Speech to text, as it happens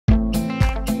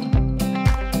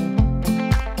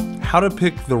how to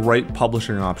pick the right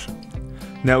publishing option.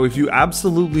 Now, if you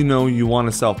absolutely know you want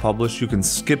to self-publish, you can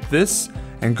skip this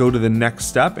and go to the next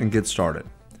step and get started.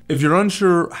 If you're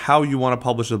unsure how you want to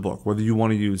publish a book, whether you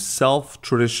want to use self,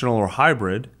 traditional, or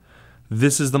hybrid,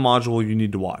 this is the module you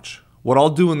need to watch. What I'll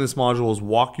do in this module is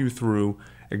walk you through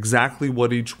exactly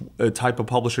what each type of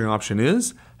publishing option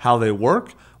is, how they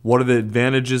work, what are the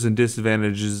advantages and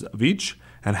disadvantages of each,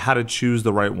 and how to choose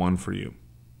the right one for you.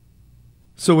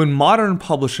 So in modern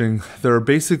publishing, there are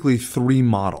basically three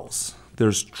models.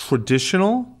 There's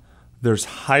traditional, there's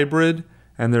hybrid,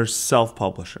 and there's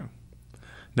self-publishing.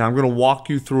 Now I'm going to walk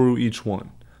you through each one.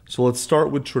 So let's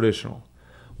start with traditional.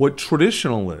 What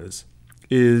traditional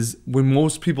is when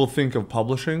most people think of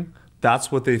publishing,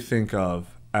 that's what they think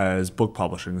of as book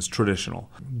publishing, is traditional.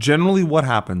 Generally what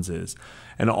happens is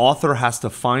an author has to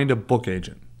find a book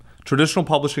agent. Traditional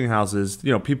publishing houses,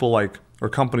 people like, or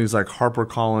companies like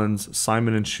HarperCollins,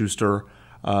 Simon & Schuster,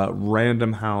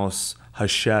 Random House,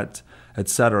 Hachette,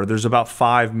 etc. There's about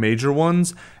 5 major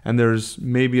ones, and there's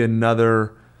maybe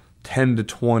another 10 to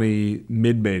 20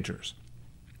 mid-majors.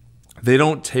 They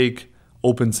don't take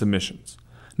open submissions.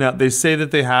 Now, they say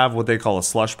that they have what they call a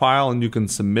slush pile, and you can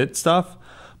submit stuff,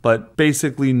 but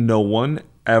basically no one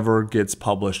ever gets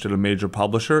published at a major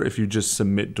publisher if you just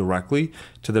submit directly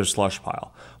to their slush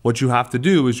pile. What you have to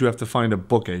do is you have to find a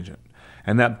book agent,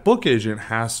 and that book agent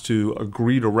has to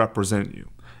agree to represent you.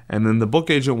 And then the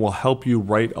book agent will help you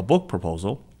write a book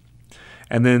proposal,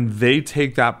 and then they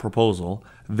take that proposal,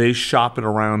 they shop it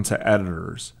around to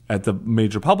editors at the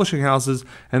major publishing houses,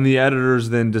 and the editors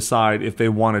then decide if they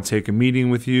want to take a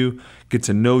meeting with you, get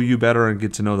to know you better and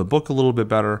get to know the book a little bit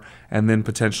better, and then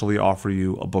potentially offer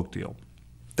you a book deal.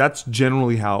 That's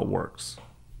generally how it works.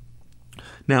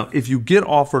 Now, if you get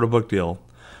offered a book deal,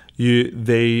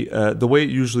 the way it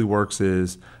usually works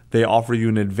is they offer you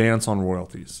an advance on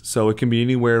royalties. So it can be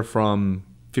anywhere from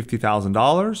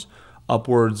 $50,000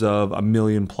 upwards of $1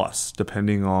 million plus,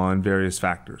 depending on various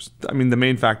factors. I mean, the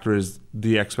main factor is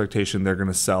the expectation they're going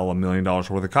to sell $1 million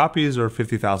worth of copies or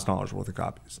 $50,000 worth of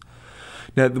copies.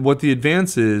 Now, what the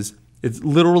advance is, it's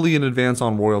literally an advance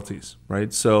on royalties,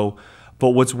 right? So, but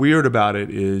what's weird about it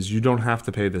is you don't have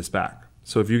to pay this back.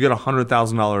 So if you get a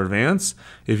 $100,000 advance,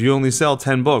 if you only sell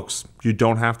 10 books, you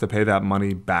don't have to pay that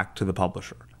money back to the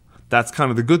publisher. That's kind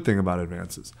of the good thing about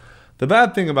advances. The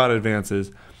bad thing about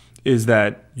advances is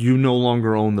that you no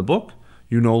longer own the book,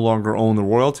 you no longer own the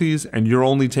royalties, and you're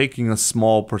only taking a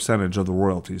small percentage of the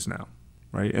royalties now,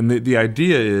 right? And the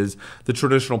idea is the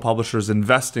traditional publisher is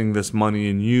investing this money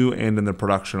in you and in the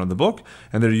production of the book,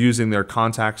 and they're using their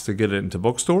contacts to get it into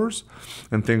bookstores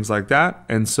and things like that,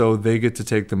 and so they get to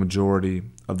take the majority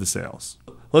of the sales.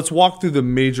 Let's walk through the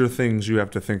major things you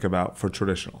have to think about for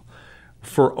traditional.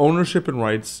 For ownership and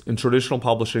rights in traditional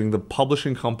publishing, the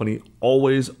publishing company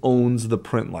always owns the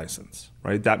print license,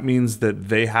 right? That means that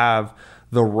they have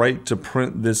the right to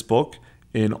print this book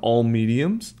in all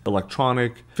mediums,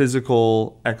 electronic,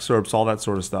 physical, excerpts, all that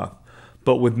sort of stuff.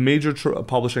 But with major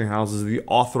publishing houses, the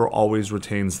author always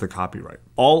retains the copyright.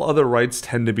 All other rights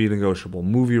tend to be negotiable: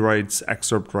 movie rights,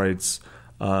 excerpt rights,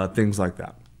 things like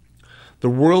that. The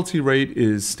royalty rate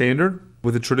is standard.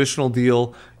 With a traditional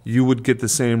deal, you would get the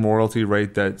same royalty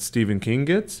rate that Stephen King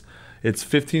gets. It's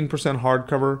 15%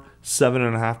 hardcover,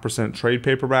 7.5% trade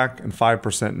paperback, and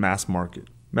 5% mass market.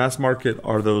 Mass market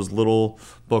are those little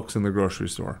books in the grocery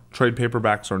store. Trade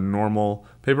paperbacks are normal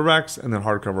paperbacks, and then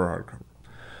hardcover are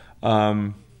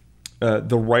hardcover.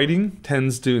 The writing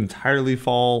tends to entirely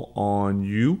fall on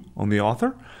you, on the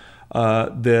author.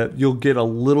 That you'll get a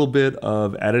little bit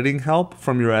of editing help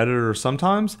from your editor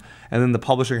sometimes, and then the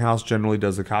publishing house generally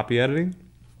does the copy editing.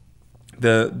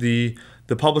 The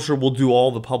publisher will do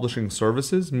all the publishing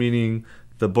services, meaning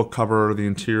the book cover, the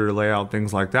interior layout,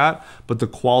 things like that, but the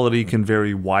quality can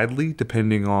vary widely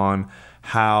depending on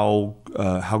how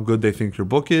good they think your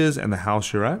book is and the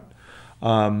house you're at.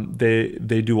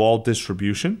 They do all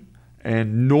distribution,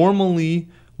 and normally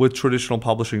with traditional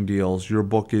publishing deals, your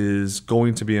book is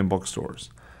going to be in bookstores.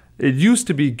 It used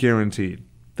to be guaranteed.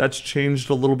 That's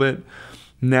changed a little bit.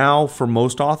 Now, for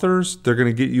most authors, they're going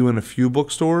to get you in a few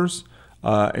bookstores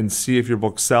and see if your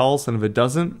book sells. And if it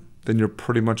doesn't, then you're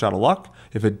pretty much out of luck.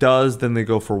 If it does, then they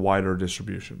go for wider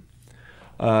distribution.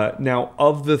 Now,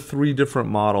 of the 3 different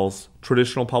models,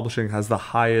 traditional publishing has the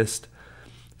highest,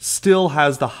 still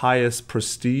has the highest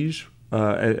prestige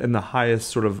and the highest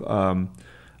sort of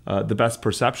the best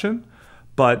perception,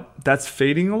 but that's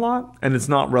fading a lot, and it's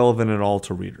not relevant at all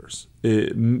to readers.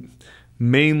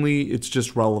 Mainly, it's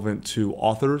just relevant to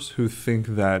authors who think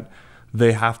that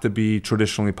they have to be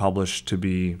traditionally published to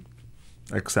be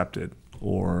accepted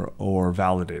or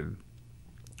validated.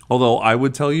 Although I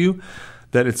would tell you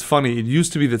that it's funny. It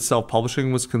used to be that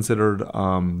self-publishing was considered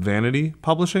vanity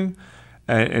publishing,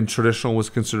 and traditional was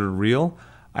considered real.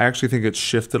 I actually think it's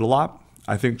shifted a lot.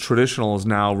 I think traditional is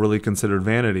now really considered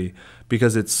vanity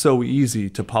because it's so easy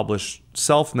to publish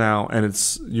self now, and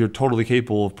you're totally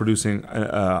capable of producing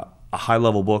a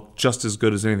high-level book just as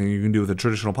good as anything you can do with a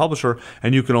traditional publisher,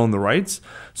 and you can own the rights.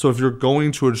 So if you're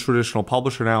going to a traditional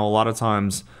publisher now, a lot of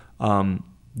times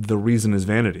the reason is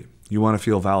vanity. You want to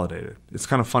feel validated. It's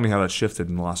kind of funny how that shifted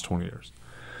in the last 20 years.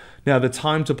 Now, the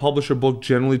time to publish a book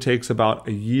generally takes about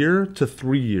a year to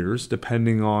 3 years,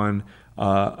 depending on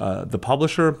the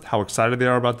publisher, how excited they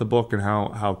are about the book, and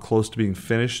how close to being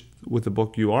finished with the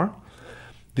book you are.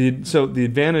 So the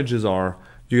advantages are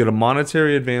you get a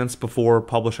monetary advance before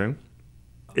publishing.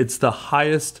 It's the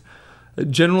highest.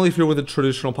 Generally, if you're with a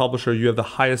traditional publisher, you have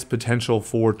the highest potential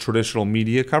for traditional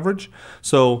media coverage.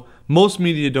 So most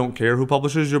media don't care who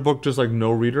publishes your book, just like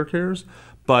no reader cares.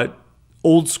 But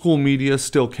old school media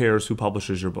still cares who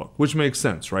publishes your book, which makes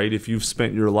sense, right? If you've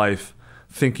spent your life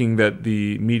thinking that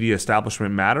the media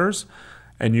establishment matters,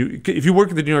 and if you work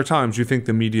at the New York Times, you think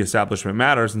the media establishment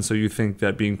matters, and so you think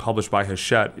that being published by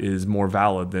Hachette is more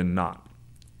valid than not.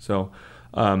 So,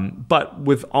 but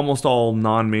with almost all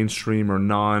non-mainstream or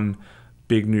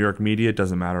non-big New York media, it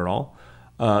doesn't matter at all.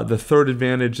 The third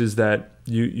advantage is that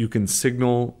you can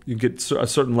signal, you get a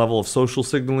certain level of social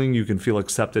signaling. You can feel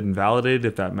accepted and validated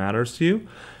if that matters to you.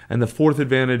 And the fourth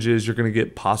advantage is you're going to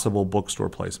get possible bookstore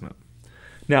placement.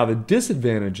 Now, the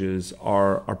disadvantages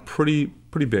are pretty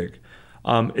big.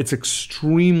 It's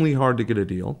extremely hard to get a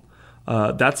deal.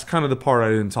 That's kind of the part I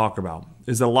didn't talk about,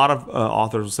 is that a lot of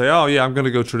authors will say, oh yeah, I'm going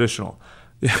to go traditional.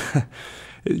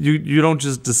 You don't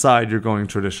just decide you're going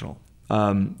traditional.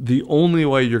 The only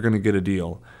way you're going to get a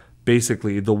deal,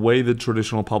 basically the way that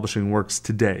traditional publishing works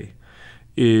today,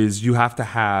 is you have to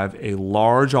have a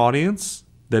large audience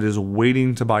that is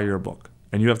waiting to buy your book.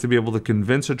 And you have to be able to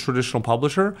convince a traditional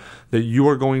publisher that you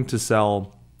are going to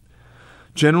sell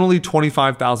generally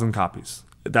 25,000 copies.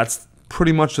 That's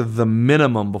pretty much the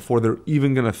minimum before they're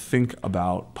even going to think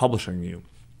about publishing you.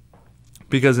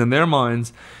 Because in their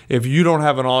minds, if you don't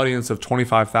have an audience of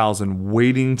 25,000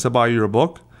 waiting to buy your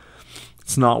book,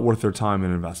 it's not worth their time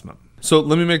and investment. So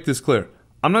let me make this clear.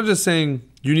 I'm not just saying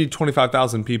you need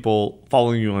 25,000 people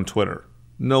following you on Twitter.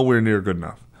 Nowhere near good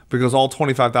enough, because all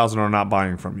 25,000 are not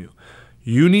buying from you.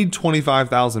 You need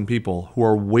 25,000 people who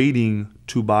are waiting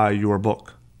to buy your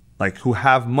book, like who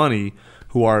have money,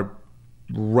 who are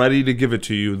ready to give it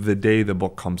to you the day the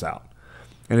book comes out.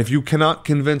 And if you cannot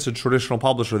convince a traditional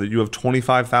publisher that you have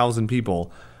 25,000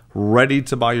 people ready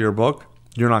to buy your book,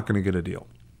 you're not going to get a deal,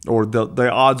 or the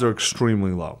odds are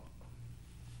extremely low.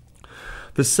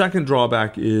 The second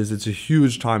drawback is it's a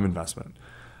huge time investment.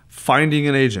 Finding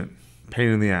an agent, pain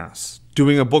in the ass.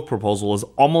 Doing a book proposal is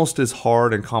almost as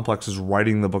hard and complex as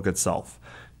writing the book itself.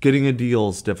 Getting a deal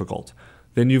is difficult.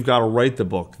 Then you've got to write the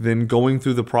book, then going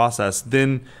through the process,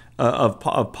 then of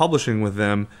publishing with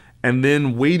them, and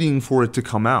then waiting for it to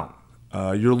come out.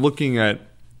 You're looking at,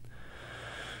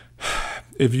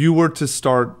 if you were to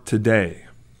start today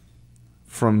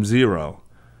from zero,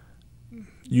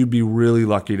 you'd be really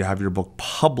lucky to have your book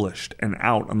published and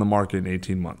out on the market in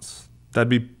 18 months. That'd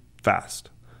be fast.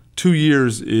 2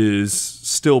 years is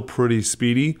still pretty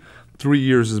speedy. 3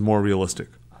 years is more realistic.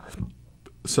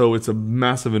 So it's a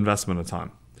massive investment of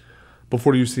time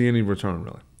before you see any return,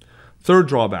 really. Third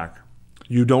drawback,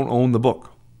 you don't own the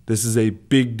book. This is a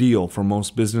big deal for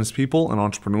most business people and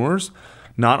entrepreneurs.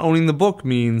 Not owning the book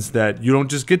means that you don't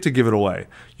just get to give it away.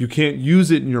 You can't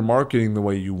use it in your marketing the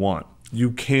way you want.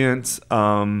 You can't,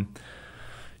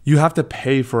 you have to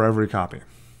pay for every copy.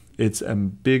 It's a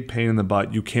big pain in the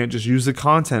butt. You can't just use the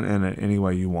content in it any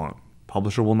way you want.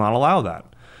 Publisher will not allow that.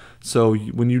 So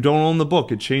when you don't own the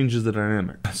book, it changes the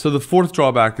dynamic. So the fourth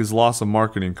drawback is loss of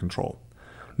marketing control.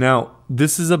 Now,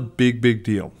 this is a big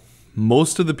deal.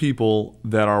 Most of the people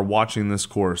that are watching this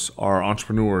course are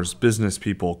entrepreneurs, business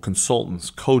people, consultants,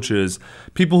 coaches,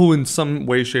 people who in some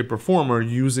way, shape, or form are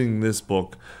using this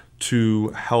book to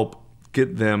help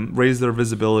get them, raise their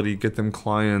visibility, get them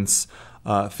clients,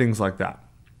 things like that.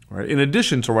 Right? In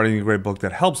addition to writing a great book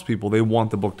that helps people, they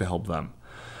want the book to help them.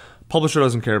 Publisher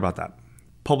doesn't care about that.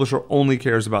 Publisher only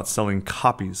cares about selling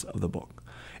copies of the book.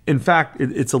 In fact,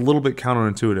 it's a little bit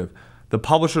counterintuitive. The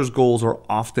publisher's goals are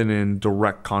often in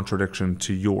direct contradiction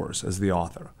to yours as the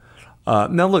author.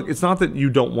 Now look, it's not that you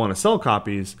don't want to sell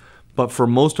copies, but for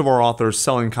most of our authors,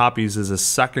 selling copies is a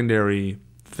secondary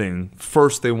thing.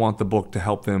 First, they want the book to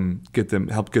help get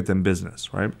them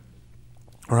business, right?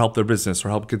 Or help their business, or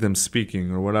help get them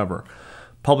speaking, or whatever.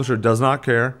 Publisher does not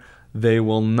care. They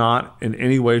will not in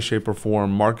any way, shape, or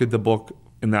form market the book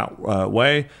in that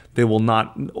way. They will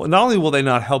not only will they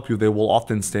not help you, they will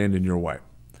often stand in your way.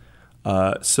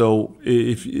 So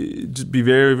just be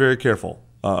very, very careful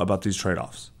about these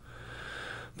trade-offs.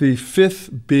 The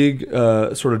fifth big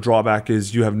sort of drawback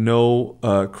is you have no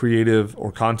creative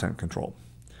or content control.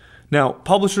 Now,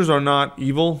 publishers are not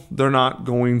evil. They're not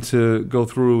going to go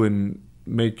through and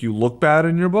make you look bad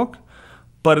in your book.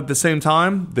 But at the same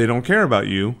time, they don't care about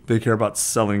you. They care about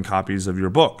selling copies of your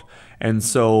book. And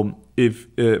so if,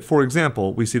 for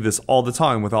example, we see this all the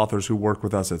time with authors who work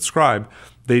with us at Scribe,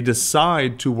 they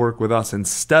decide to work with us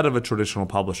instead of a traditional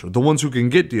publisher. The ones who can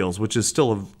get deals, which is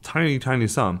still a tiny, tiny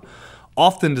sum,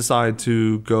 often decide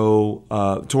to go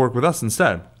to work with us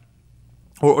instead,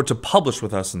 or to publish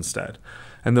with us instead.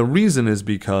 And the reason is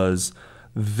because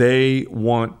they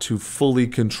want to fully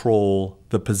control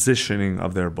the positioning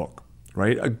of their book,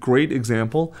 right? A great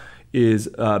example is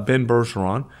Ben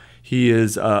Bergeron. He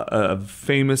is a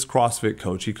famous CrossFit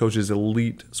coach. He coaches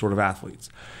elite sort of athletes.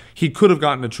 He could have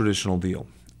gotten a traditional deal.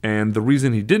 And the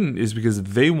reason he didn't is because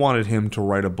they wanted him to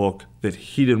write a book that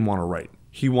he didn't want to write.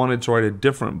 He wanted to write a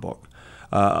different book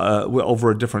over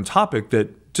a different topic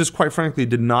that just quite frankly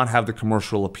did not have the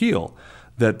commercial appeal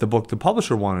that the book the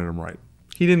publisher wanted him to write.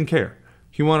 He didn't care.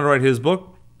 He wanted to write his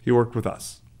book. He worked with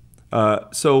us.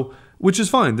 Which is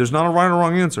fine. There's not a right or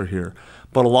wrong answer here.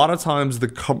 But a lot of times the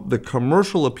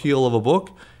commercial appeal of a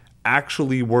book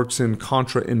actually works in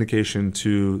contraindication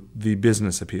to the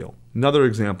business appeal. Another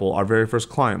example, our very first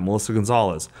client, Melissa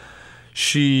Gonzalez.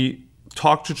 She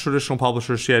talked to traditional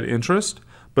publishers. She had interest,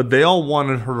 but they all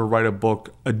wanted her to write a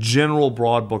book, a general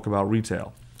broad book about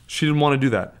retail. She didn't want to do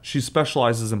that. She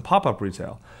specializes in pop-up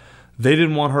retail. They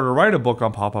didn't want her to write a book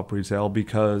on pop-up retail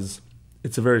because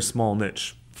it's a very small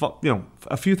niche.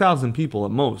 A few thousand people at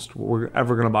most were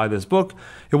ever going to buy this book.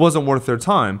 It wasn't worth their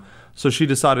time. So she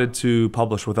decided to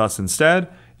publish with us instead.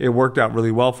 It worked out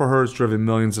really well for her. It's driven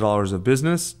millions of dollars of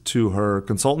business to her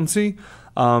consultancy.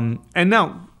 And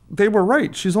now they were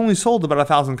right. She's only sold about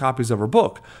 1,000 copies of her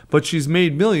book, but she's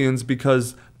made millions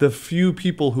because the few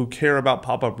people who care about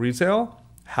pop-up retail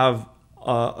have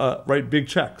write big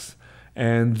checks,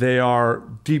 and they are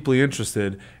deeply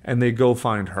interested, and they go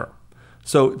find her.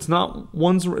 So it's not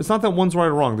that one's right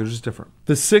or wrong. They're just different.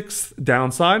 The sixth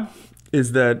downside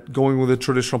is that going with a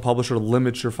traditional publisher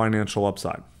limits your financial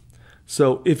upside.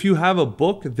 So if you have a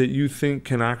book that you think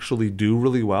can actually do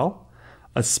really well,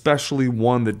 especially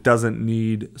one that doesn't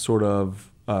need sort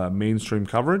of mainstream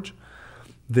coverage,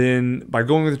 then by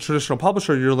going with a traditional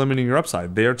publisher, you're limiting your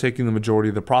upside. They are taking the majority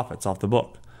of the profits off the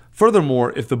book.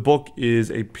 Furthermore, if the book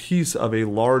is a piece of a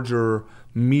larger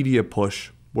media push,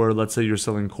 where let's say you're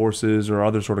selling courses or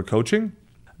other sort of coaching,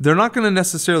 they're not going to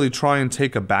necessarily try and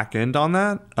take a back end on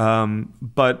that,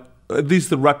 but at least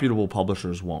the reputable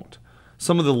publishers won't.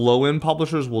 Some of the low-end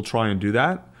publishers will try and do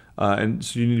that, and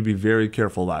so you need to be very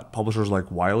careful of that. Publishers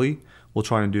like Wiley will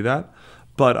try and do that.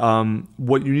 But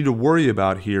what you need to worry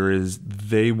about here is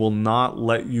they will not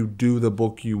let you do the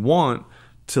book you want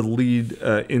to lead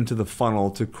into the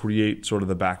funnel to create sort of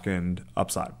the back-end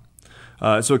upside.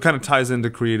 So it kind of ties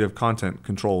into creative content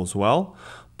control as well,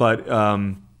 but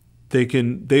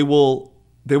they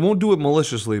won't do it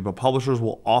maliciously, but publishers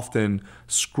will often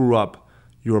screw up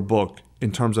your book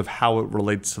in terms of how it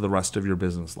relates to the rest of your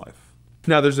business life.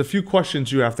 Now, there's a few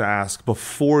questions you have to ask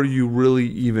before you really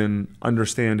even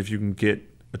understand if you can get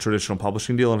a traditional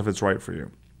publishing deal and if it's right for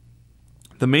you.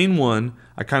 The main one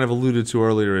I kind of alluded to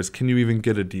earlier is, can you even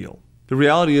get a deal? The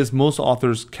reality is most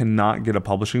authors cannot get a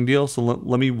publishing deal, so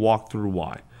let me walk through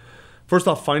why. First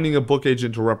off, finding a book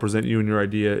agent to represent you and your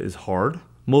idea is hard.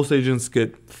 Most agents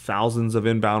get thousands of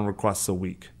inbound requests a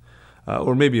week,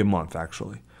 or maybe a month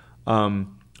actually.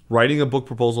 Writing a book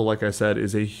proposal, like I said,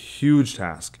 is a huge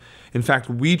task. In fact,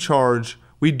 we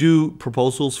do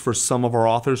proposals for some of our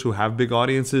authors who have big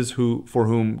audiences for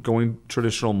whom going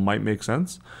traditional might make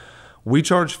sense. We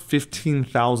charge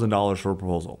 $15,000 for a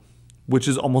proposal, which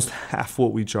is almost half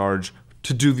what we charge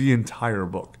to do the entire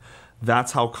book.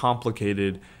 That's how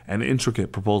complicated and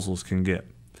intricate proposals can get.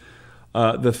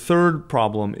 The third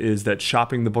problem is that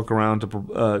shopping the book around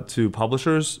to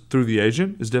publishers through the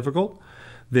agent is difficult.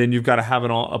 Then you've got to have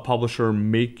a publisher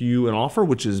make you an offer,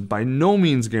 which is by no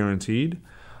means guaranteed.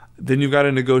 Then you've got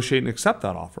to negotiate and accept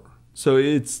that offer. So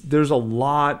there's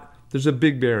a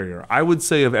big barrier. I would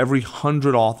say of every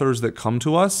 100 authors that come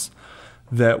to us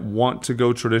that want to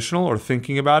go traditional or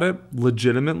thinking about it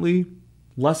legitimately,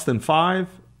 less than 5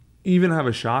 even have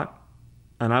a shot.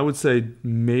 And I would say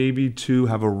maybe 2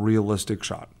 have a realistic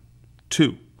shot.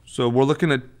 2. So we're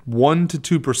looking at 1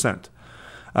 to 2%.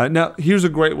 Now, here's a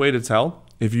great way to tell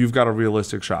if you've got a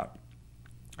realistic shot.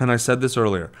 And I said this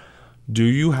earlier. Do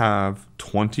you have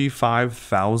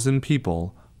 25,000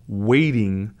 people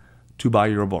waiting to buy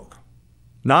your book?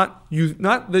 Not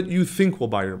that you think will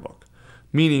buy your book.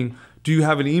 Meaning, do you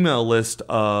have an email list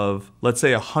of, let's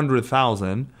say,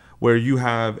 100,000, where you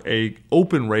have a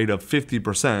open rate of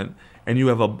 50%, and you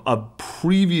have a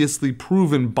previously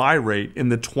proven buy rate in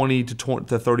the 20 to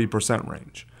 30%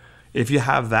 range? If you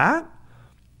have that,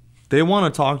 they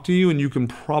want to talk to you, and you can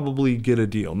probably get a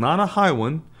deal. Not a high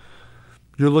one.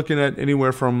 You're looking at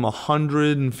anywhere from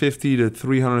 150 to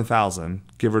 300,000,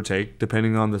 give or take,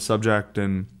 depending on the subject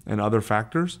and other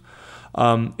factors.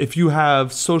 If you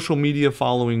have social media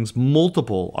followings,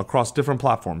 multiple across different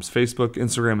platforms, Facebook,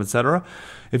 Instagram, etc.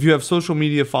 If you have social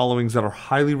media followings that are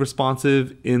highly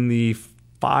responsive in the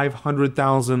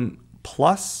 500,000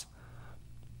 plus,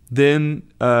 then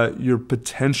you're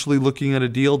potentially looking at a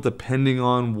deal depending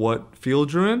on what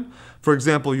field you're in. For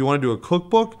example, you want to do a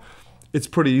cookbook, it's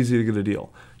pretty easy to get a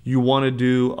deal. You want to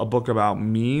do a book about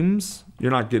memes, you're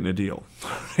not getting a deal.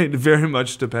 It very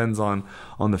much depends on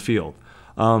the field.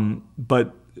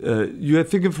 But you have to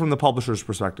think of it from the publisher's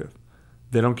perspective.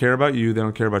 They don't care about you, they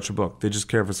don't care about your book. They just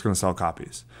care if it's going to sell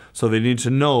copies. So they need to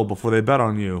know before they bet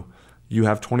on you, you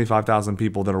have 25,000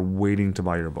 people that are waiting to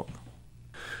buy your book.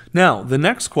 Now, the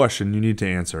next question you need to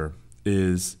answer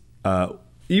is,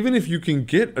 even if you can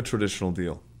get a traditional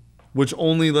deal, which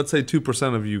only, let's say,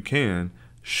 2% of you can,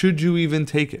 should you even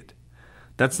take it?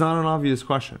 That's not an obvious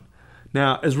question.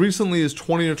 Now, as recently as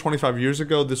 20 or 25 years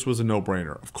ago, this was a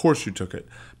no-brainer. Of course you took it,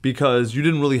 because you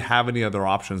didn't really have any other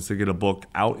options to get a book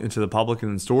out into the public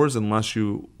and in stores unless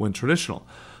you went traditional.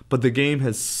 But the game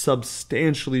has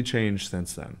substantially changed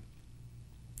since then.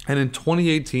 And in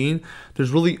 2018,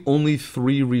 there's really only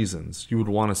 3 reasons you would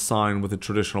want to sign with a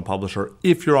traditional publisher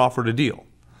if you're offered a deal.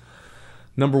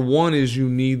 Number 1 is you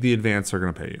need the advance they're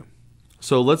going to pay you.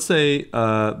 So let's say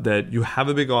that you have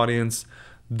a big audience.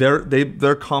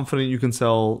 They're confident you can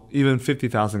sell even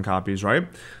 50,000 copies, right?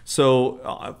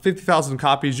 So 50,000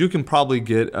 copies, you can probably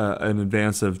get an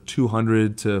advance of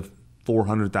 $200,000 to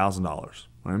 $400,000,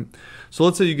 right? So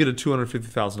let's say you get a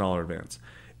 $250,000 advance.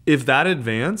 If that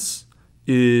advance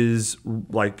is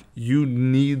like you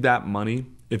need that money,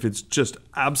 if it's just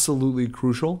absolutely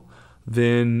crucial,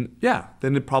 then yeah,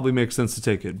 then it probably makes sense to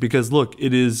take it. Because look,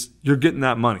 you're getting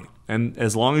that money. And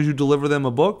as long as you deliver them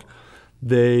a book,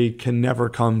 they can never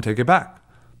come take it back.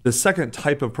 The second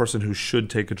type of person who should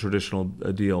take a traditional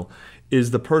deal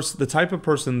is the type of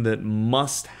person that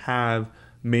must have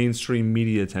mainstream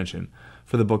media attention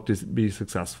for the book to be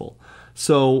successful.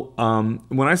 So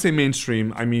when I say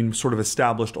mainstream, I mean sort of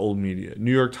established old media,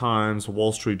 New York Times,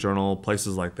 Wall Street Journal,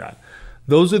 places like that.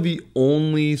 Those are the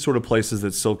only sort of places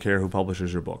that still care who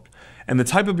publishes your book. And the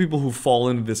type of people who fall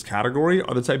into this category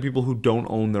are the type of people who don't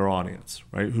own their audience,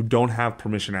 right? Who don't have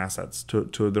permission assets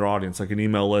to their audience, like an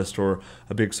email list or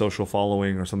a big social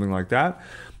following or something like that.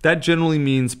 That generally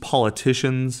means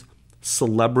politicians,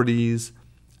 celebrities,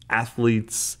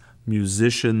 athletes,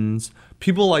 musicians,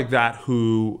 people like that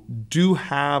who do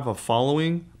have a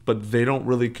following, but they don't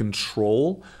really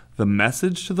control the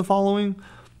message to the following.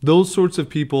 Those sorts of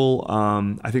people,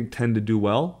 I think, tend to do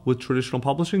well with traditional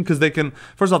publishing because they can,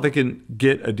 first off, they can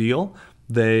get a deal.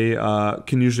 They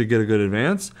can usually get a good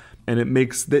advance, and it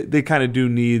makes, they kind of do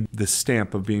need the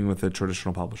stamp of being with a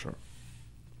traditional publisher.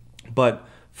 But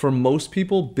for most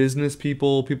people, business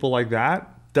people, people like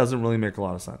that, doesn't really make a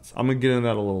lot of sense. I'm going to get into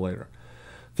that a little later.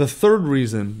 The third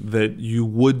reason that you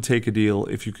would take a deal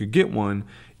if you could get one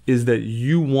is that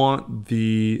you want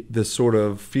the sort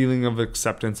of feeling of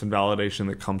acceptance and validation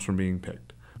that comes from being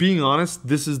picked. Being honest,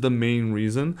 this is the main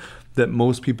reason that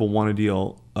most people want to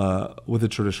deal with a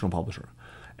traditional publisher.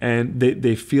 And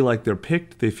they feel like they're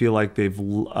picked, they feel like they've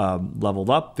leveled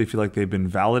up, they feel like they've been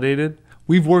validated.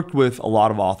 We've worked with a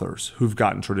lot of authors who've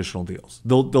gotten traditional deals.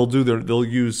 They'll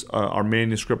use our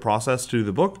manuscript process to do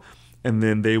the book, and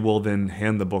then they will then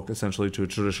hand the book essentially to a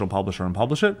traditional publisher and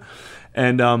publish it.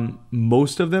 And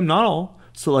most of them, not all,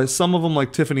 so like some of them,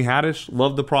 like Tiffany Haddish,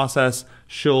 love the process.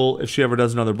 If she ever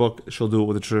does another book, she'll do it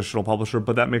with a traditional publisher,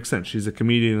 but that makes sense. She's a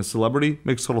comedian, a celebrity,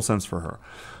 makes total sense for her.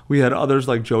 We had others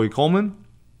like Joey Coleman,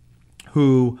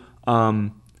 who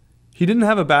he didn't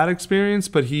have a bad experience,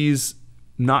 but he's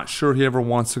not sure he ever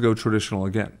wants to go traditional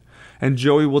again. And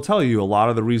Joey will tell you a lot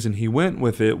of the reason he went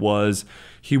with it was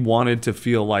he wanted to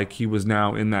feel like he was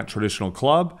now in that traditional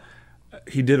club.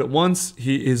 He did it once.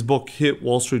 His book hit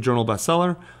Wall Street Journal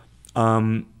bestseller,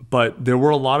 but there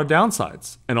were a lot of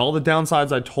downsides. And all the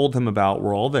downsides I told him about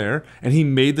were all there. And he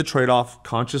made the trade-off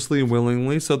consciously and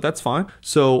willingly, so that's fine.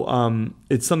 So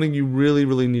it's something you really,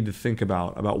 really need to think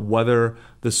about whether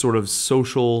the sort of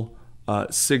social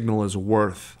signal is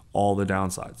worth all the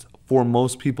downsides. For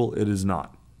most people, it is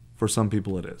not. For some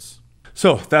people, it is.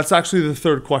 So that's actually the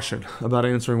third question about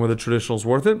answering whether traditional is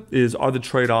worth it, is are the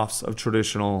trade-offs of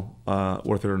traditional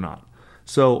worth it or not?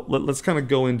 So let's kind of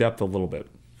go in depth a little bit.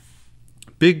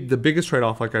 The biggest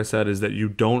trade-off, like I said, is that you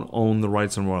don't own the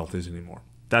rights and royalties anymore.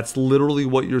 That's literally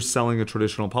what you're selling a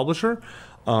traditional publisher.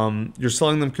 You're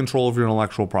selling them control of your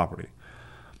intellectual property.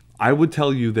 I would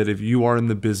tell you that if you are in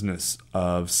the business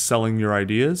of selling your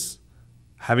ideas,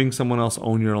 having someone else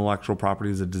own your intellectual property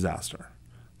is a disaster.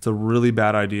 It's a really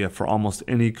bad idea for almost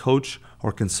any coach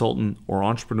or consultant or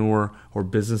entrepreneur or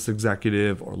business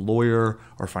executive or lawyer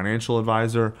or financial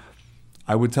advisor.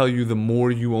 I would tell you the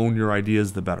more you own your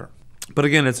ideas, the better. But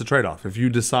again, it's a trade-off. If you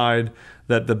decide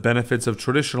that the benefits of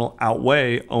traditional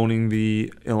outweigh owning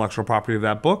the intellectual property of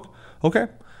that book, okay.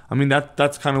 I mean,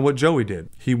 that's kind of what Joey did.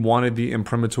 He wanted the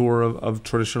imprimatur of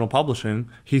traditional publishing.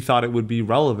 He thought it would be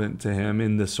relevant to him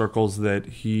in the circles that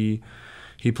he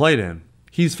played in.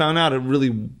 He's found out it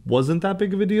really wasn't that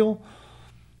big of a deal.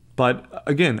 But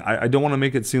again, I don't want to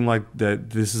make it seem like that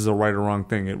this is a right or wrong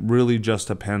thing. It really just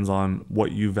depends on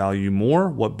what you value more,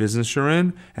 what business you're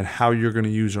in, and how you're going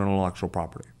to use your intellectual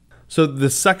property. So the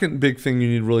second big thing you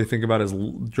need to really think about is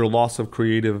your loss of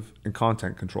creative and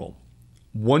content control.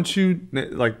 Once you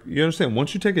understand,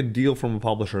 once you take a deal from a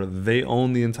publisher, they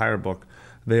own the entire book.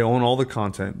 They own all the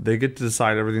content. They get to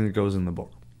decide everything that goes in the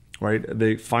book, right?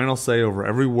 They final say over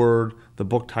every word, the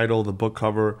book title, the book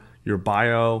cover, your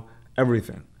bio,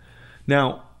 everything.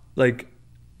 Now,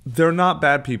 they're not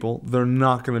bad people. They're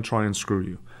not going to try and screw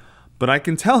you. But I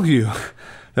can tell you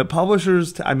that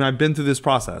publishers, I've been through this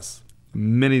process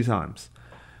many times.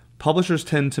 Publishers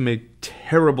tend to make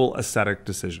terrible aesthetic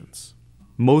decisions.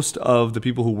 Most of the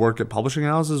people who work at publishing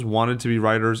houses wanted to be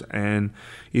writers and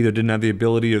either didn't have the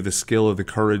ability or the skill or the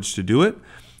courage to do it.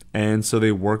 And so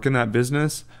they work in that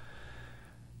business.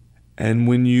 And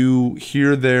when you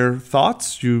hear their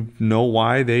thoughts, you know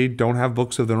why they don't have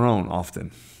books of their own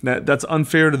often. That's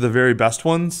unfair to the very best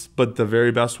ones, but the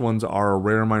very best ones are a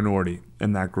rare minority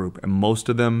in that group. And most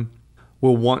of them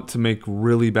will want to make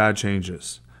really bad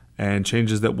changes and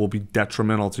changes that will be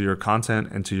detrimental to your content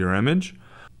and to your image.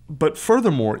 But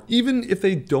furthermore, even if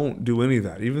they don't do any of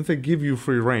that, even if they give you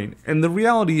free reign, and the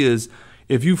reality is,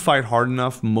 if you fight hard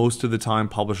enough, most of the time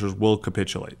publishers will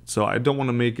capitulate. So I don't want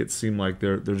to make it seem like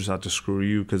they're just out to screw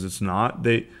you, because it's not.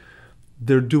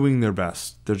 They're doing their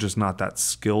best. They're just not that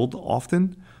skilled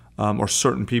often, or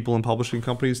certain people in publishing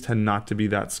companies tend not to be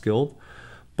that skilled.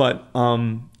 But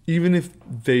even if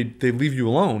they leave you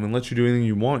alone and let you do anything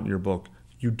you want in your book,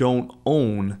 you don't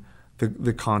own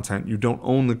the content, you don't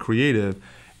own the creative,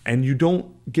 and you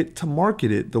don't get to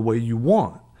market it the way you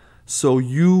want. So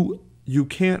you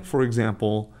can't, for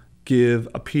example, give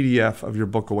a PDF of your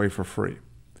book away for free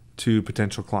to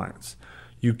potential clients.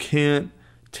 You can't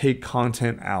take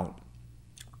content out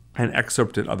and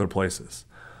excerpt it other places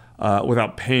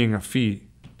without paying a fee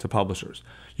to publishers.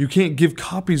 You can't give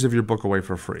copies of your book away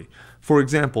for free. For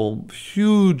example,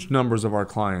 huge numbers of our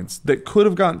clients that could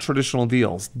have gotten traditional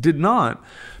deals did not,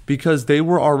 because they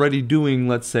were already doing,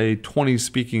 let's say, 20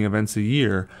 speaking events a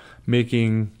year,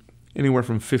 making anywhere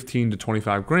from 15 to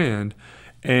 25 grand.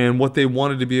 And what they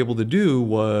wanted to be able to do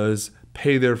was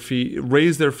pay their fee,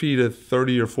 raise their fee to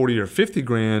 30 or 40 or 50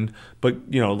 grand,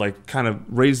 but kind of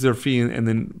raise their fee and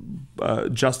then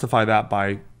justify that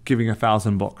by giving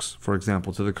 1,000 books, for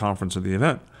example, to the conference or the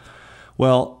event.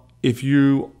 Well, if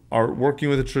you are working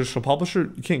with a traditional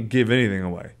publisher, you can't give anything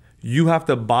away. You have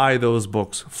to buy those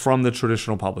books from the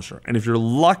traditional publisher. And if you're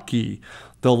lucky,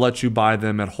 they'll let you buy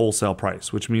them at wholesale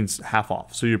price, which means half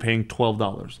off. So you're paying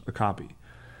 $12 a copy.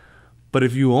 But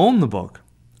if you own the book,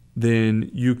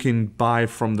 then you can buy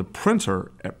from the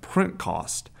printer at print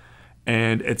cost.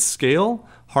 And at scale,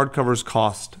 hardcovers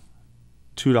cost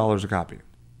 $2 a copy.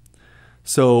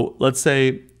 So let's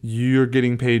say you're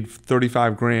getting paid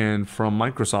 35 grand from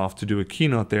Microsoft to do a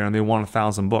keynote there, and they want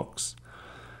 1,000 books.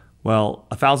 Well,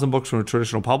 1,000 books from a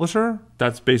traditional publisher,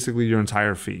 that's basically your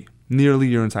entire fee, nearly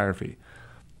your entire fee.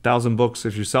 1,000 books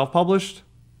if you self-published,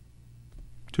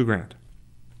 2 grand,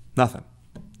 nothing.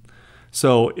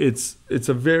 So it's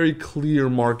a very clear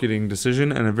marketing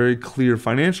decision and a very clear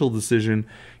financial decision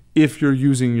if you're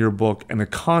using your book and the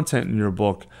content in your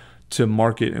book to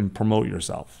market and promote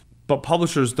yourself. But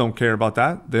publishers don't care about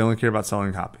that. They only care about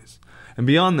selling copies. And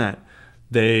beyond that,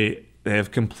 they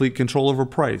have complete control over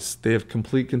price. They have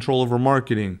complete control over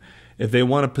marketing. If they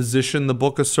want to position the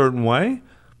book a certain way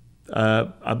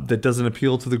that doesn't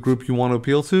appeal to the group you want to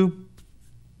appeal to,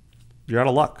 you're out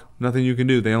of luck. Nothing you can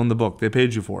do. They own the book. They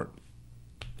paid you for it.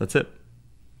 That's it.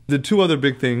 The two other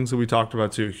big things that we talked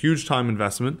about too, huge time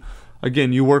investment.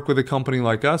 Again, you work with a company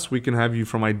like us, we can have you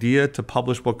from idea to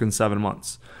published book in 7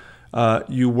 months.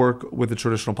 You work with a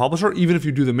traditional publisher, even if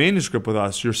you do the manuscript with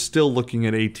us, you're still looking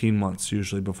at 18 months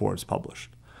usually before it's published.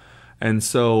 And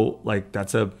so like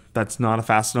that's not a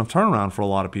fast enough turnaround for a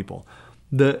lot of people.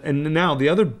 And now the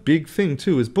other big thing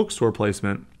too is bookstore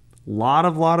placement. A lot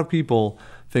of people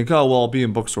think, oh, well, I'll be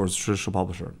in bookstores, traditional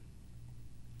publisher.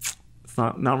 It's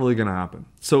not really going to happen.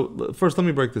 So first, let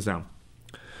me break this down.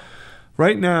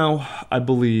 Right now, I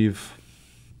believe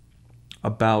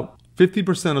about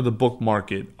 50% of the book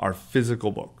market are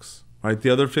physical books, right? The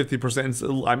other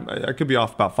 50%, I could be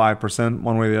off about 5%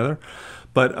 one way or the other,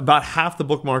 but about half the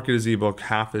book market is ebook,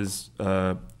 half is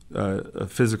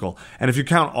physical. And if you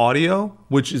count audio,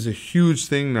 which is a huge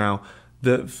thing now,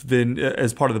 then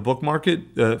as part of the book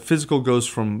market, physical goes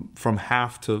from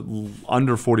half to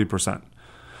under 40%.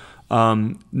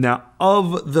 Now,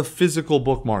 of the physical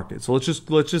book market, so let's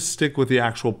just stick with the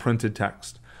actual printed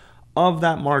text. Of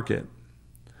that market,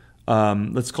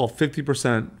 let's call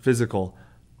 50% physical.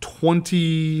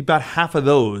 About half of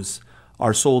those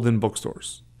are sold in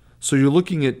bookstores. So you're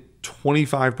looking at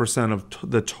 25% of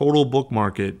the total book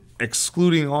market,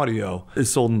 excluding audio,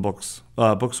 is sold in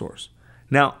bookstores.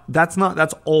 Now, that's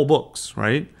all books,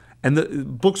 right? And the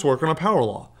books work on a power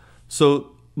law.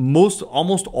 So almost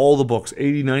all the books,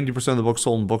 80-90% of the books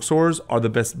sold in bookstores are the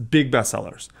big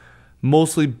bestsellers.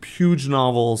 Mostly huge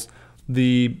novels,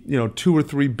 the 2 or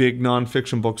 3 big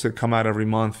nonfiction books that come out every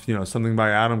month, something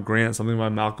by Adam Grant, something by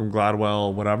Malcolm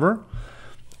Gladwell, whatever,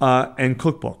 and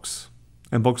cookbooks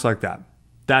and books like that.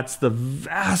 That's the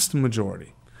vast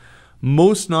majority.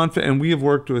 Most nonfiction, and we have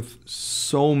worked with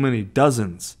so many,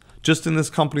 dozens, just in this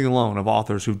company alone, of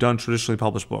authors who've done traditionally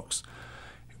published books.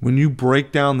 When you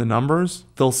break down the numbers,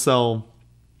 they'll sell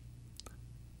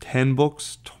 10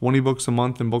 books, 20 books a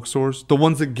month in bookstores. The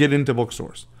ones that get into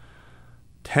bookstores.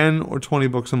 10 or 20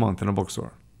 books a month in a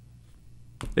bookstore.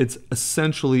 It's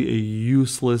essentially a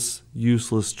useless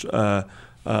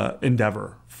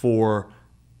endeavor for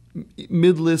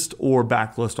mid-list or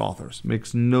backlist authors.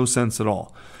 Makes no sense at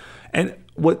all. And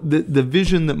what the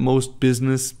vision that most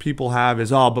business people have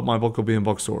is, oh, but my book will be in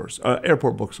bookstores,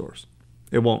 airport bookstores.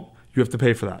 It won't. You have to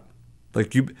pay for that.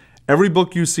 Every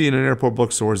book you see in an airport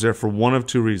bookstore is there for one of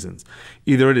 2 reasons.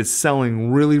 Either it is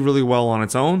selling really, really well on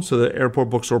its own, so the airport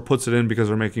bookstore puts it in because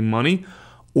they're making money,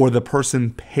 or the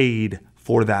person paid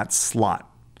for that slot.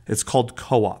 It's called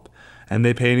co-op, and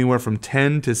they pay anywhere from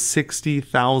 $10,000 to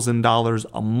 $60,000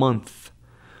 a month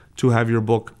to have your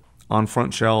book on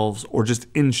front shelves or just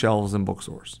in shelves in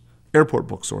bookstores, airport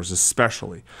bookstores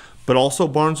especially. But also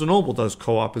Barnes & Noble does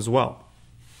co-op as well.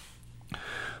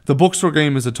 The bookstore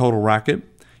game is a total racket.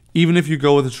 Even if you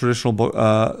go with a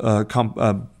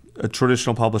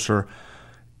traditional publisher,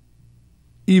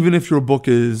 even if your book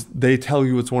they tell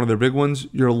you it's one of their big ones,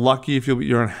 you're lucky if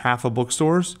you're in half of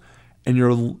bookstores, and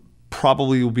you're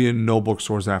probably will be in no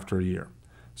bookstores after a year.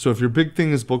 So if your big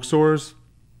thing is bookstores,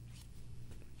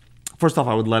 first off,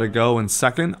 I would let it go, and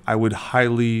second, I would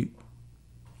highly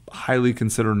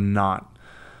consider not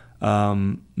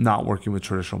working with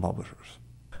traditional publishers.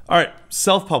 All right,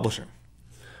 self-publishing.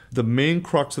 The main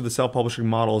crux of the self-publishing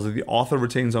model is that the author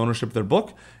retains ownership of their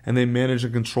book and they manage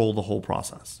and control the whole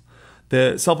process.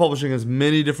 The self-publishing has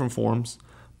many different forms,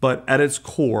 but at its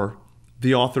core,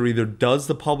 the author either does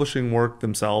the publishing work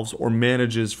themselves or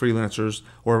manages freelancers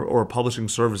or a publishing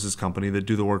services company that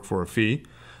do the work for a fee.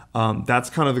 That's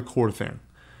kind of the core thing,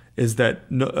 is that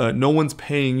no one's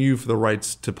paying you for the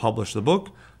rights to publish the book.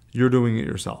 You're doing it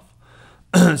yourself.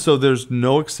 So there's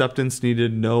no acceptance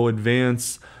needed, no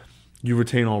advance. You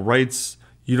retain all rights.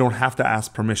 You don't have to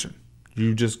ask permission.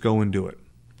 You just go and do it.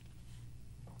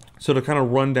 So to kind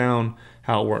of run down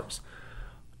how it works.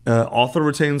 Author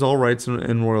retains all rights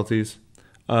and royalties.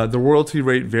 The royalty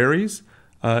rate varies.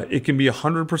 It can be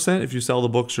 100% if you sell the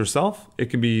books yourself. It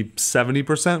can be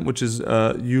 70%, which is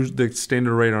the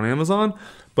standard rate on Amazon.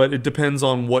 But it depends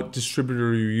on what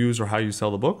distributor you use or how you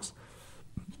sell the books.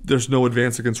 There's no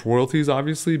advance against royalties,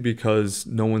 obviously, because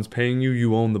no one's paying you.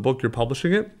 You own the book. You're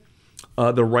publishing it.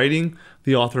 The writing,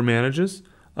 the author manages.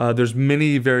 There's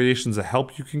many variations of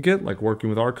help you can get, like working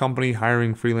with our company,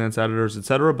 hiring freelance editors,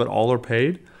 etc. But all are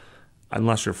paid,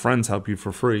 unless your friends help you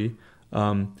for free.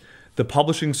 The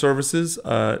publishing services,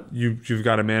 you've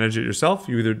got to manage it yourself.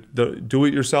 You either do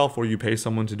it yourself, or you pay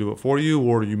someone to do it for you,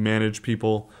 or you manage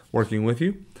people working with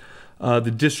you.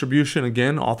 The distribution,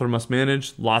 again, author must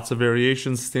manage. Lots of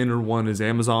variations. Standard one is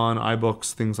Amazon,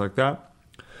 iBooks, things like that.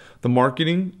 The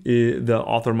marketing, the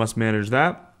author must manage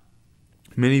that.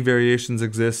 Many variations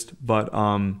exist, but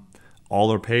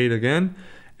all are paid again.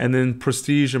 And then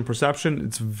prestige and perception,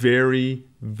 it's very,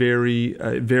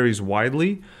 it varies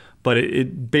widely, but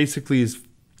it basically is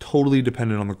totally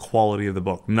dependent on the quality of the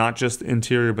book, not just the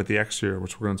interior, but the exterior,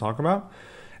 which we're going to talk about.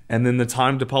 And then the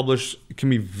time to publish can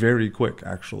be very quick,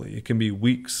 actually. It can be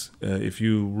weeks if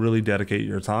you really dedicate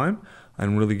your time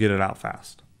and really get it out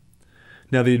fast.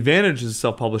 Now, the advantages of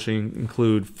self-publishing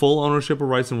include full ownership of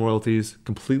rights and royalties,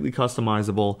 completely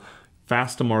customizable,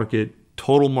 fast to market,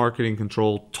 total marketing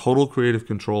control, total creative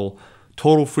control,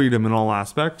 total freedom in all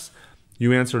aspects.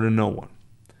 You answer to no one.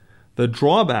 The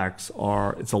drawbacks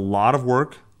are it's a lot of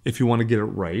work if you want to get it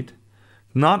right.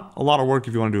 Not a lot of work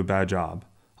if you want to do a bad job,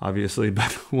 obviously,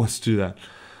 but let's do that.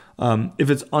 If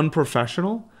it's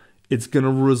unprofessional, it's going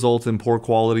to result in poor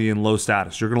quality and low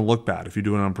status. You're going to look bad if you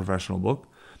do an unprofessional book.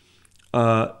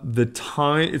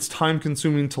 It's time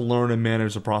consuming to learn and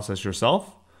manage the process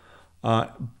yourself.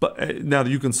 But now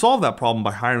you can solve that problem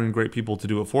by hiring great people to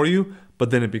do it for you,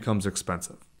 but then it becomes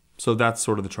expensive. So that's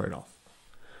sort of the trade-off.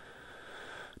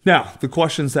 Now, the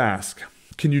questions to ask.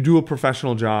 Can you do a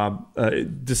professional job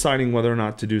deciding whether or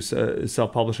not to do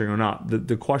self-publishing or not?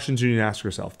 The questions you need to ask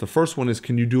yourself. The first one is,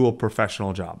 can you do a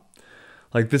professional job?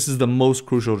 Like, this is the most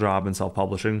crucial job in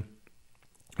self-publishing.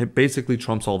 It basically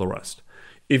trumps all the rest.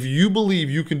 If you believe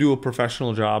you can do a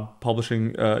professional job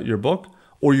publishing your book,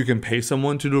 or you can pay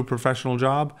someone to do a professional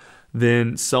job,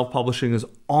 then self-publishing is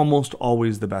almost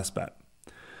always the best bet.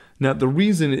 Now, the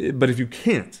reason, but if you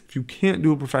can't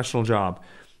do a professional job,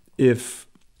 if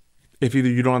either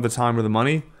you don't have the time or the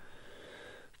money,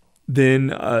 then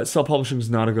self-publishing is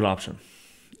not a good option.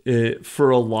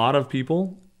 For a lot of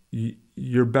people,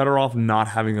 you're better off not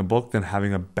having a book than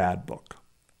having a bad book.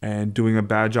 And doing a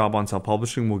bad job on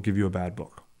self-publishing will give you a bad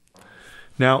book.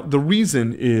 Now, the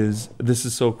reason is this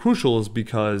is so crucial is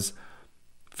because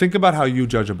think about how you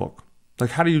judge a book. Like,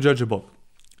 how do you judge a book?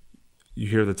 You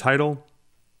hear the title,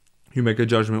 you make a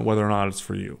judgment whether or not it's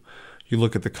for you. You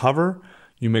look at the cover,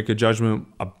 you make a judgment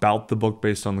about the book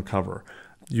based on the cover.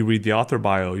 You read the author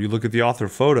bio, you look at the author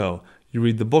photo, you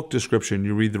read the book description,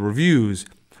 you read the reviews.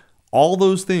 All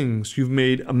those things, you've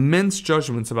made immense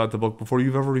judgments about the book before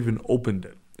you've ever even opened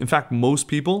it. In fact, most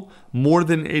people, more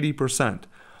than 80%,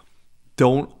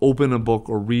 don't open a book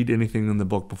or read anything in the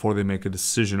book before they make a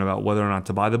decision about whether or not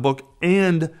to buy the book,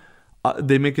 and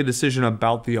they make a decision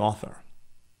about the author.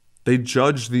 They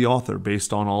judge the author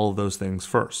based on all of those things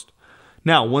first.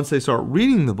 Now, once they start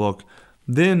reading the book,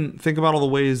 then think about all the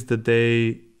ways that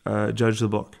they judge the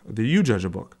book, that you judge a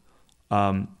book.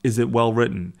 Is it well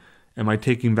written? Am I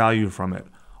taking value from it?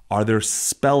 Are there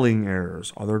spelling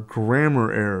errors? Are there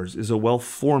grammar errors? Is it well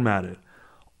formatted?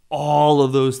 All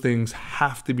of those things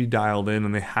have to be dialed in,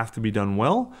 and they have to be done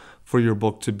well for your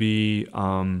book to be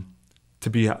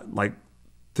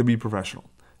professional.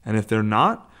 And if they're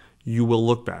not, you will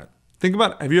look bad. Think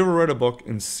about, have you ever read a book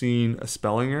and seen a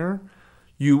spelling error?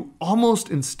 You almost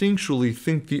instinctually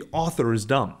think the author is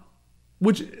dumb,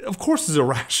 which of course is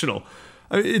irrational.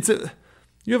 I mean,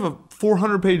 you have a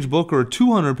 400-page book or a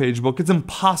 200-page book, it's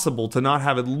impossible to not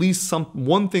have at least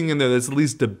one thing in there that's at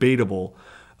least debatable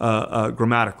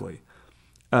grammatically.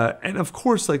 And of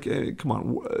course, come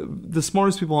on, the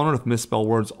smartest people on earth misspell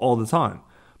words all the time,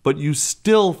 but you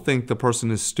still think the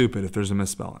person is stupid if there's a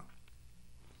misspelling.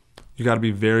 You got to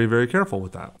be very, very careful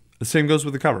with that. The same goes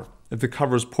with the cover. If the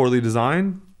cover is poorly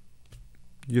designed,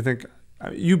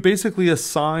 you basically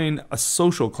assign a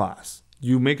social class.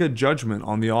 You make a judgment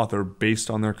on the author based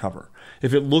on their cover.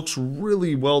 If it looks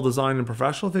really well designed and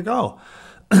professional, think, oh,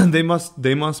 they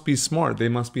must be smart. They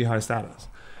must be high status.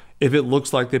 If it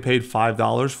looks like they paid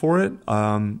 $5 for it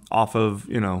off of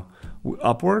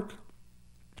Upwork,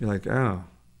 you're like, oh,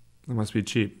 they must be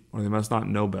cheap, or they must not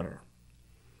know better.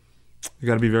 You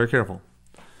got to be very careful.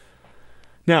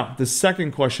 Now, the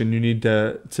second question you need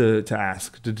to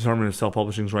ask to determine if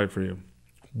self-publishing is right for you: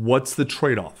 what's the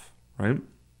trade-off, right?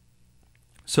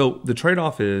 So the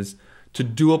trade-off is, to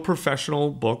do a professional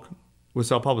book with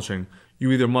self-publishing,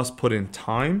 you either must put in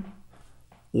time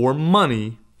or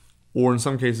money, or in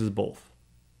some cases both,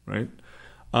 right?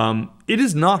 It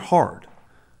is not hard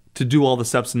to do all the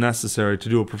steps necessary to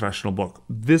do a professional book.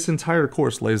 This entire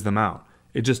course lays them out.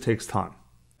 It just takes time.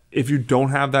 If you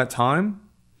don't have that time,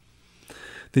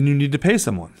 then you need to pay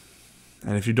someone.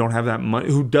 And if you don't have that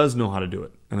money, who does know how to do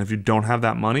it? And if you don't have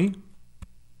that money,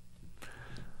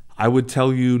 I would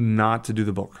tell you not to do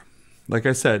the book. Like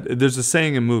I said, there's a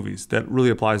saying in movies that really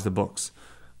applies to books: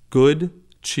 good,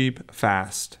 cheap,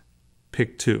 fast,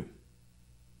 pick two,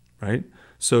 right?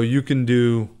 So you can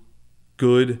do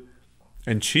good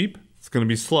and cheap. It's going to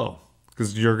be slow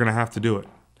because you're going to have to do it,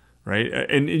 right?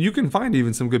 And you can find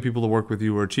even some good people to work with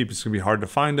you who are cheap. It's going to be hard to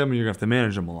find them, and you're going to have to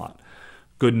manage them a lot.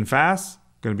 Good and fast,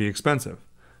 going to be expensive.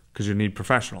 because you need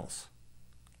professionals.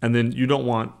 And then you don't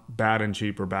want bad and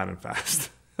cheap or bad and fast.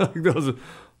 Like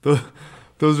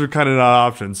those are kind of not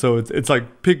options. So it's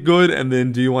like pick good, and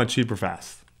then do you want cheap or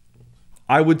fast?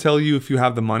 I would tell you, if you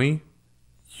have the money,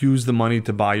 use the money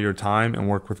to buy your time and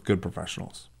work with good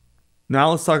professionals. Now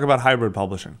let's talk about hybrid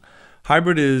publishing.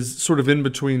 Hybrid is sort of in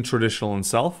between traditional and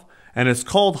self, and it's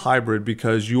called hybrid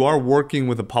because you are working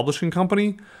with a publishing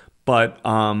company, but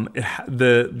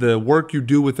the work you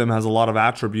do with them has a lot of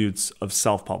attributes of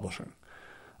self-publishing.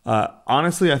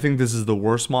 Honestly, I think this is the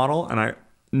worst model, and I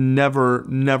never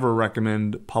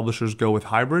recommend publishers go with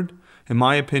hybrid. In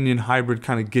my opinion, hybrid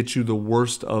kind of gets you the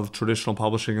worst of traditional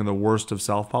publishing and the worst of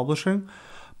self-publishing.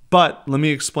 But let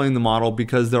me explain the model,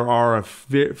 because there are a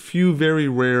few very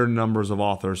rare numbers of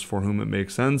authors for whom it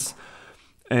makes sense.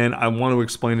 And I want to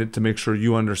explain it to make sure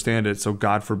you understand it, so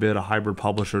God forbid a hybrid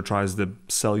publisher tries to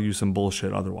sell you some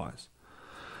bullshit otherwise.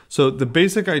 So the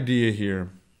basic idea here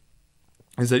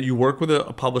is that you work with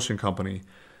a publishing company.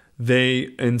 They,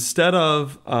 instead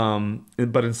of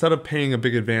paying a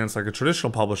big advance like a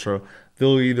traditional publisher,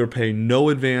 they'll either pay no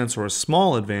advance or a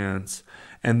small advance,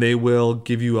 and they will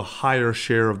give you a higher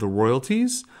share of the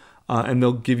royalties, and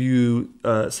they'll give you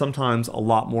sometimes a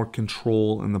lot more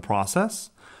control in the process.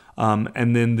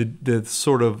 And then the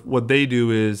sort of what they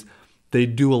do is they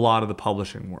do a lot of the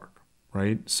publishing work,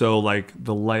 right? So like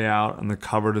the layout and the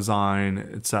cover design,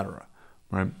 etc.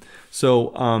 Right?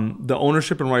 So the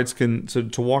ownership and rights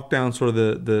to walk down sort of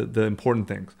the important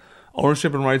things.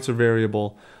 Ownership and rights are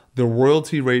variable. The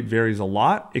royalty rate varies a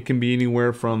lot. It can be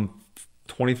anywhere from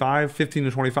 15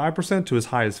 to 25% to as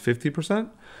high as 50%.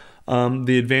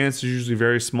 The advance is usually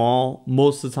very small.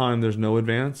 Most of the time there's no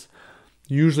advance.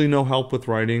 Usually no help with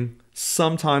writing.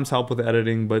 Sometimes help with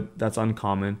editing, but that's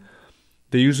uncommon.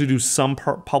 They usually do some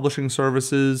publishing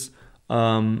services,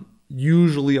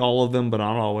 usually all of them, but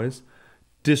not always.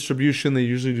 Distribution, they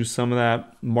usually do some of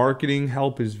that. Marketing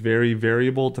help is very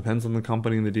variable. It depends on the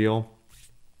company and the deal.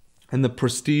 And the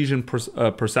prestige and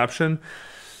perception,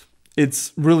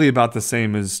 it's really about the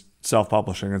same as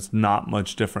self-publishing. It's not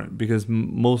much different, because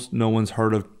no one's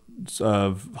heard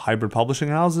of hybrid publishing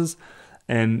houses.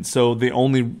 And so the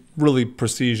only really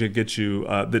prestige it gets you,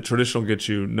 that traditional gets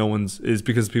you, is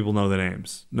because people know the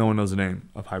names. No one knows the name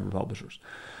of hybrid publishers.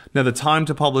 Now, the time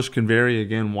to publish can vary,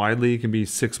 again, widely. It can be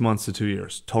 6 months to 2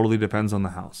 years. Totally depends on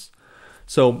the house.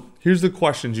 So here's the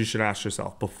questions you should ask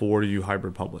yourself before you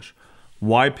hybrid publish.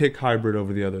 Why pick hybrid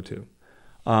over the other two?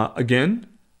 Again,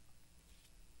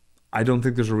 I don't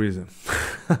think there's a reason.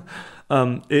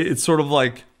 It's sort of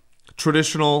like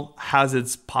traditional has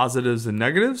its positives and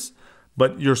negatives,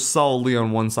 but you're solidly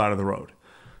on one side of the road.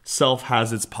 Self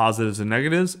has its positives and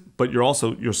negatives, but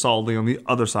you're solidly on the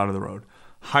other side of the road.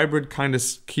 Hybrid kind of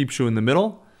keeps you in the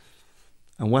middle.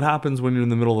 And what happens when you're in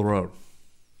the middle of the road?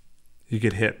 You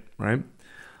get hit, right?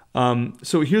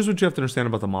 So here's what you have to understand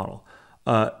about the model.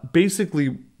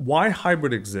 Basically, why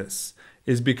hybrid exists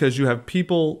is because you have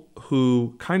people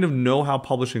who kind of know how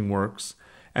publishing works,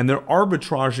 and they're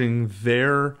arbitraging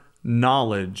their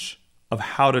knowledge of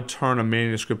how to turn a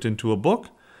manuscript into a book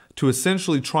to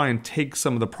essentially try and take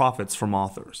some of the profits from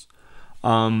authors.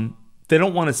 They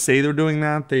don't want to say they're doing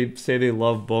that. They say they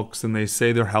love books, and they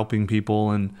say they're helping people,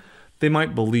 and they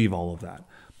might believe all of that.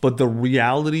 But the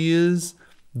reality is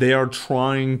they are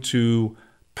trying to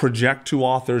project to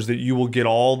authors that you will get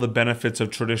all the benefits of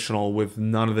traditional with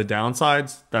none of the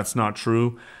downsides. That's not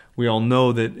true. We all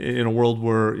know that in a world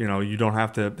where you don't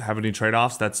have to have any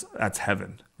trade-offs, that's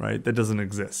heaven, right? That doesn't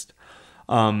exist.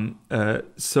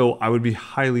 So I would be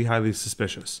highly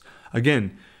suspicious.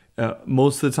 Again,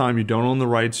 most of the time you don't own the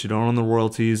rights, you don't own the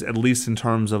royalties, at least in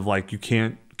terms of like you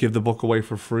can't give the book away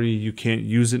for free, you can't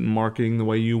use it in marketing the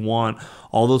way you want.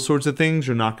 All those sorts of things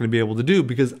you're not going to be able to do,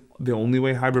 because the only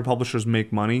way hybrid publishers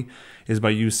make money is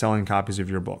by you selling copies of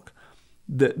your book.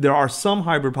 There are some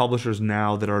hybrid publishers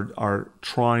now that are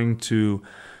trying to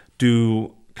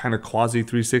do kind of quasi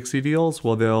 360 deals.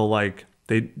 Well,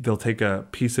 they'll take a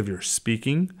piece of your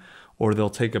speaking, or they'll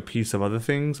take a piece of other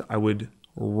things. I would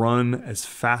run as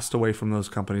fast away from those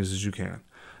companies as you can.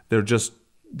 They're just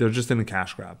in a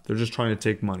cash grab. They're just trying to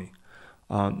take money.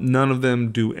 None of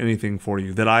them do anything for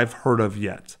you that I've heard of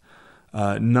yet.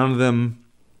 None of them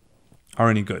are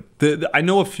any good. I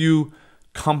know a few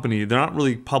companies, they're not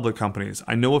really public companies.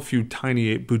 I know a few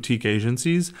tiny boutique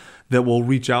agencies that will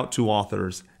reach out to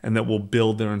authors and that will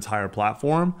build their entire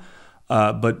platform.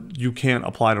 But you can't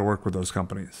apply to work with those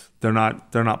companies. They're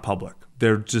not public.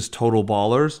 They're just total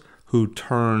ballers who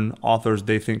turn authors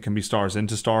they think can be stars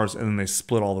into stars, and then they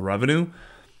split all the revenue.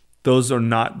 Those are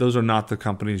not the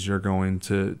companies you're going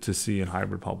to see in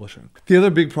hybrid publishing. The other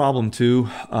big problem too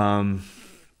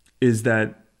is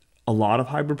that a lot of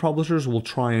hybrid publishers will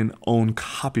try and own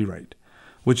copyright,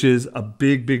 which is a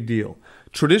big, big deal.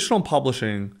 Traditional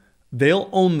publishing, they'll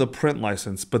own the print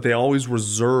license, but they always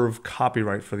reserve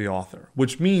copyright for the author,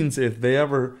 which means if they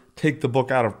ever take the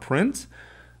book out of print,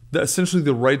 essentially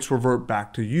the rights revert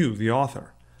back to you, the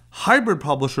author. Hybrid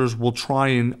publishers will try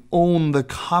and own the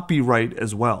copyright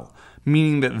as well,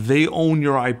 meaning that they own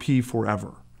your IP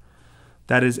forever.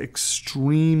 That is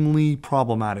extremely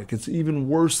problematic. It's even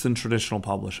worse than traditional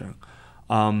publishing.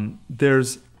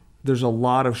 There's a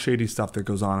lot of shady stuff that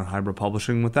goes on in hybrid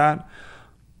publishing with that.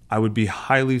 I would be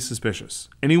highly suspicious.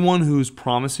 Anyone who's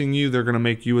promising you they're going to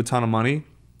make you a ton of money,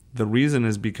 the reason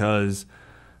is because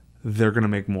they're going to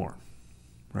make more,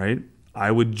 right?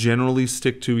 I would generally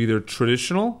stick to either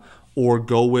traditional or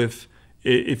go with,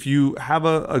 if you have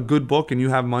a good book and you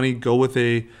have money, go with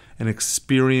an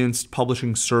experienced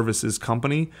publishing services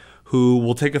company who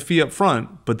will take a fee up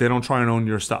front, but they don't try and own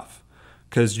your stuff.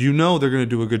 Because you know they're going to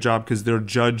do a good job because they're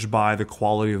judged by the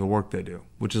quality of the work they do,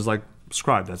 which is like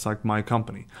Scribe. That's like my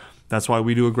company. That's why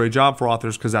we do a great job for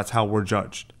authors, because that's how we're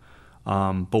judged.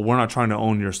 But we're not trying to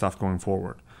own your stuff going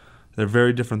forward. They're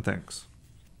very different things.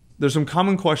 There's some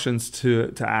common questions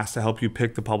to ask to help you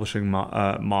pick the publishing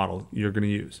model you're going to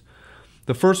use.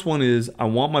 The first one is, I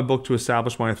want my book to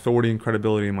establish my authority and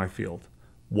credibility in my field.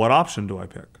 What option do I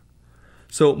pick?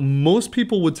 So most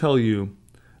people would tell you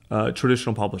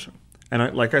traditional publishing.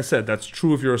 And like I said, that's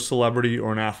true if you're a celebrity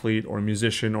or an athlete or a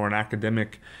musician or an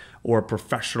academic or a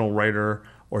professional writer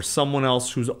or someone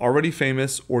else who's already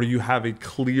famous, or you have a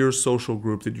clear social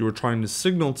group that you're trying to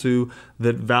signal to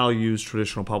that values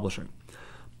traditional publishing.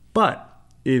 But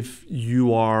if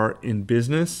you are in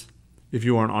business, if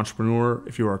you are an entrepreneur,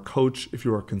 if you are a coach, if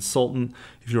you are a consultant,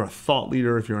 if you're a thought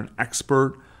leader, if you're an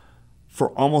expert, for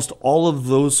almost all of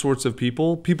those sorts of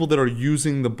people that are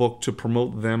using the book to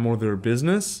promote them or their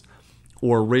business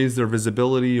or raise their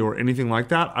visibility or anything like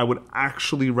that, I would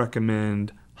actually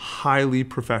recommend highly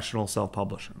professional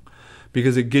self-publishing,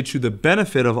 because it gets you the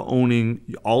benefit of owning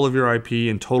all of your IP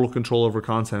and total control over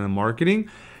content and marketing.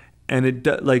 And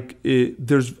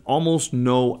there's almost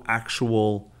no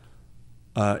actual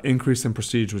increase in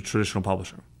prestige with traditional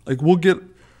publishing. Like, we'll get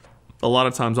a lot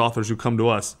of times authors who come to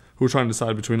us who are trying to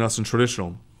decide between us and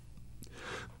traditional.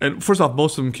 And first off,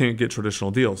 most of them can't get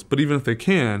traditional deals. But even if they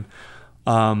can,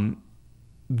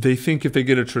 they think if they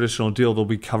get a traditional deal, they'll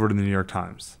be covered in the New York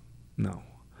Times. No.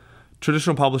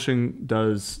 Traditional publishing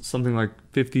does something like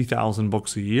 50,000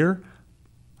 books a year.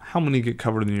 How many get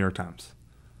covered in the New York Times?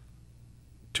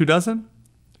 2 dozen?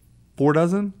 4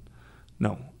 dozen?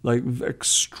 No, like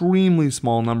extremely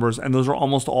small numbers. And those are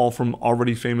almost all from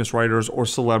already famous writers or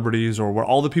celebrities, or where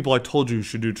all the people I told you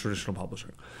should do traditional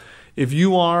publishing. If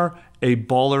you are a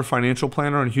baller financial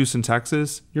planner in Houston,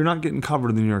 Texas, you're not getting covered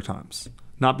in the New York Times.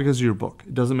 Not because of your book.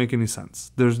 It doesn't make any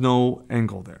sense. There's no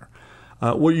angle there.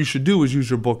 What you should do is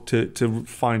use your book to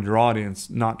find your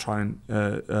audience, not try and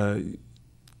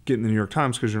get in the New York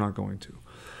Times, because you're not going to.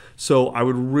 So I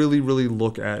would really, really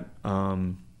look at,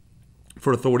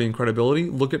 for authority and credibility,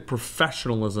 look at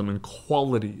professionalism and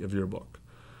quality of your book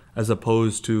as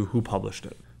opposed to who published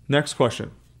it. Next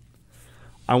question.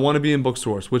 I want to be in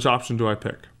bookstores. Which option do I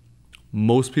pick?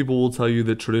 Most people will tell you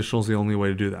that traditional is the only way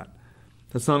to do that.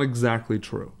 That's not exactly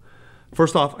true.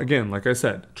 First off, again, like I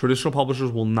said, traditional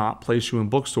publishers will not place you in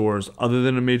bookstores other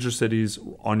than in major cities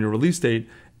on your release date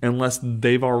unless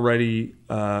they've already,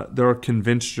 they're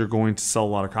convinced you're going to sell a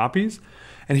lot of copies.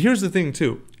 And here's the thing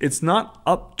too, it's not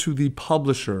up to the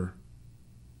publisher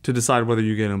to decide whether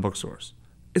you get in bookstores.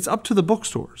 It's up to the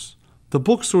bookstores. The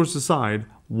bookstores decide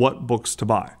what books to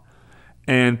buy.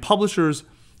 And publishers,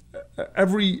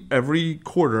 every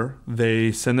quarter,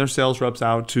 they send their sales reps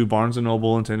out to Barnes &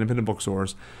 Noble and to independent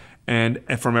bookstores, and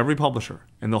from every publisher,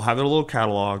 and they'll have their little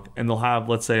catalog, and they'll have,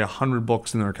 let's say, 100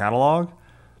 books in their catalog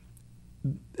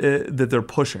that they're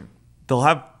pushing. They'll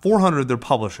have 400 they're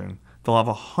publishing. They'll have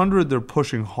 100 they're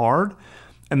pushing hard,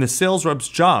 and the sales rep's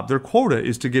job, their quota,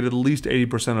 is to get at least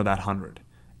 80% of that 100,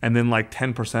 and then like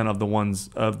 10% of the ones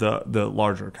of the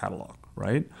larger catalog,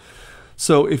 right?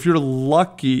 So if you're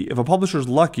lucky, if a publisher's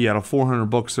lucky, out of 400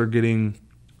 books, they're getting,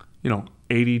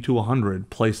 80 to 100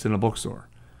 placed in a bookstore.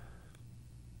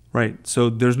 Right, so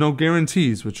there's no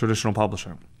guarantees with traditional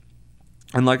publishing.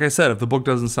 And like I said, if the book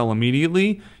doesn't sell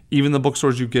immediately, even the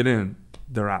bookstores you get in,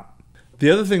 they're out. The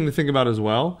other thing to think about as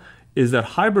well is that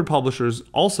hybrid publishers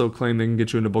also claim they can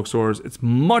get you into bookstores. It's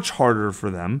much harder for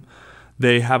them.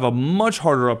 They have a much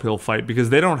harder uphill fight because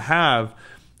they don't have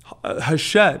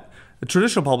Hachette. A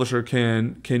traditional publisher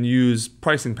can use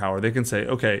pricing power. They can say,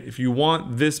 okay, if you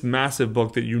want this massive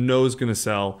book that you know is going to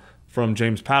sell from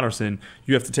James Patterson,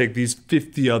 you have to take these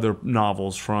 50 other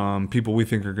novels from people we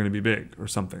think are going to be big or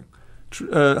something.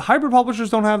 Hybrid publishers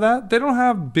don't have that. They don't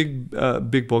have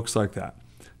big books like that.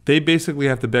 They basically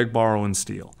have to beg, borrow, and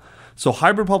steal. So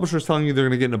hybrid publishers telling you they're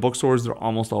going to get into bookstores, they're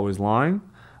almost always lying.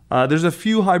 There's a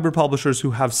few hybrid publishers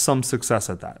who have some success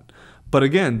at that. But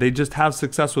again, they just have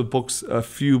success with books, a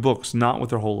few books, not with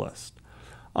their whole list.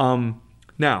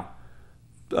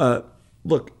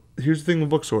 Look, here's the thing with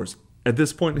bookstores. At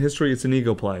this point in history, it's an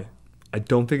ego play. I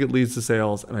don't think it leads to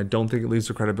sales, and I don't think it leads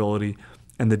to credibility,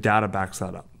 and the data backs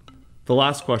that up. The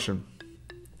last question.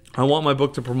 I want my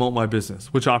book to promote my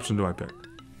business. Which option do I pick?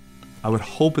 I would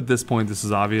hope at this point this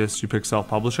is obvious. You pick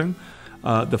self-publishing.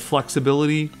 The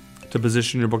flexibility to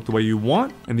position your book the way you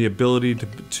want and the ability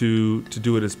to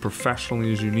do it as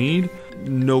professionally as you need,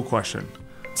 no question.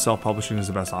 Self-publishing is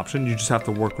the best option. You just have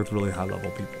to work with really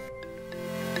high-level people.